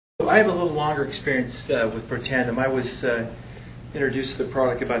I have a little longer experience with Protandim. I was introduced to the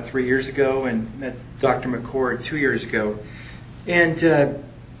product about 3 years ago and met Dr. McCord 2 years ago. And,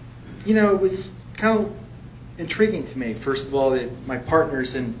 you know, it was kind of intriguing to me. First of all, my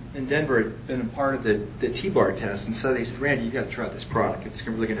partners in Denver had been a part of the T-bar test, and so they said, Randy, you got to try this product. It's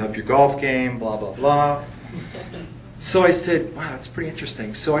really going to help your golf game, blah, blah, blah. So I said, wow, it's pretty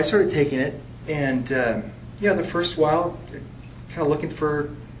interesting. So I started taking it, and, yeah, the first while, kind of looking for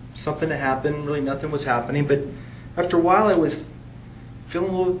something to happen. Really nothing was happening, but after a while I was feeling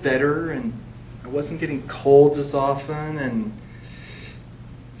a little bit better, and I wasn't getting colds as often, and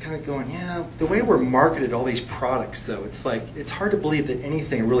kind of going, yeah, the way we're marketed all these products, though, it's like, it's hard to believe that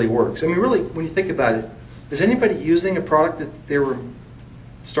anything really works. I mean, really, when you think about it, is anybody using a product that they were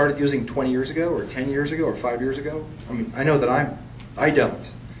started using 20 years ago, or 10 years ago, or 5 years ago? I mean, I know that I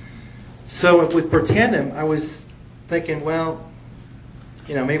don't. So with Protandim, I was thinking, well,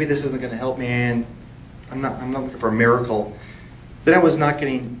 you know, maybe this isn't going to help me, and I'm not looking for a miracle. Then I was not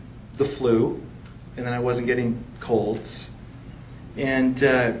getting the flu, and then I wasn't getting colds. And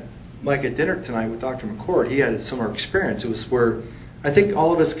like at dinner tonight with Dr. McCord, he had a similar experience. It was where I think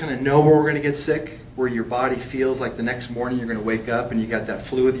all of us kind of know where we're going to get sick, where your body feels like the next morning you're going to wake up and you got that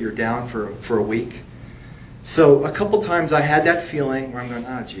flu that you're down for a week. So a couple times I had that feeling where I'm going,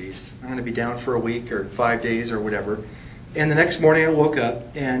 oh geez, I'm going to be down for a week or 5 days or whatever. And the next morning I woke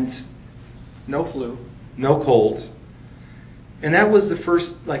up and no flu, no cold. And that was the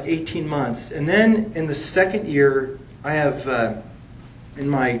first like 18 months. And then in the second year, I have, and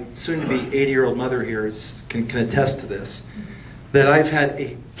my soon-to-be 80-year-old mother here can attest to this, that I've had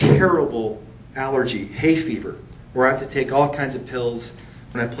a terrible allergy, hay fever, where I have to take all kinds of pills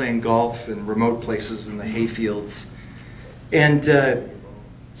when I play in golf in remote places in the hay fields. And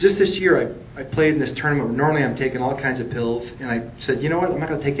just this year, I played in this tournament where normally I'm taking all kinds of pills, and I said, you know what, I'm not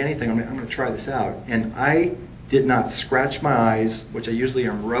going to take anything, I'm going to try this out. And I did not scratch my eyes, which I usually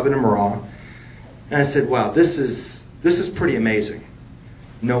am rubbing them raw, and I said, wow, this is pretty amazing.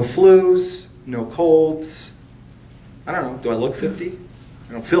 No flus, no colds. I don't know, do I look 50?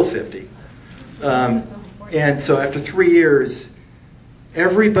 I don't feel 50. And so after 3 years,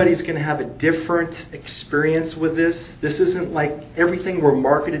 everybody's going to have a different experience with this. This isn't like everything we're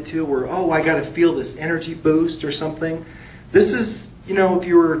marketed to where, oh, I got to feel this energy boost or something. This is, you know, if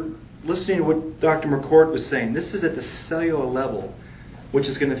you were listening to what Dr. McCord was saying, this is at the cellular level, which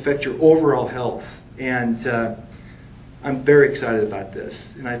is going to affect your overall health. And I'm very excited about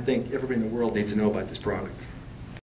this, and I think everybody in the world needs to know about this product.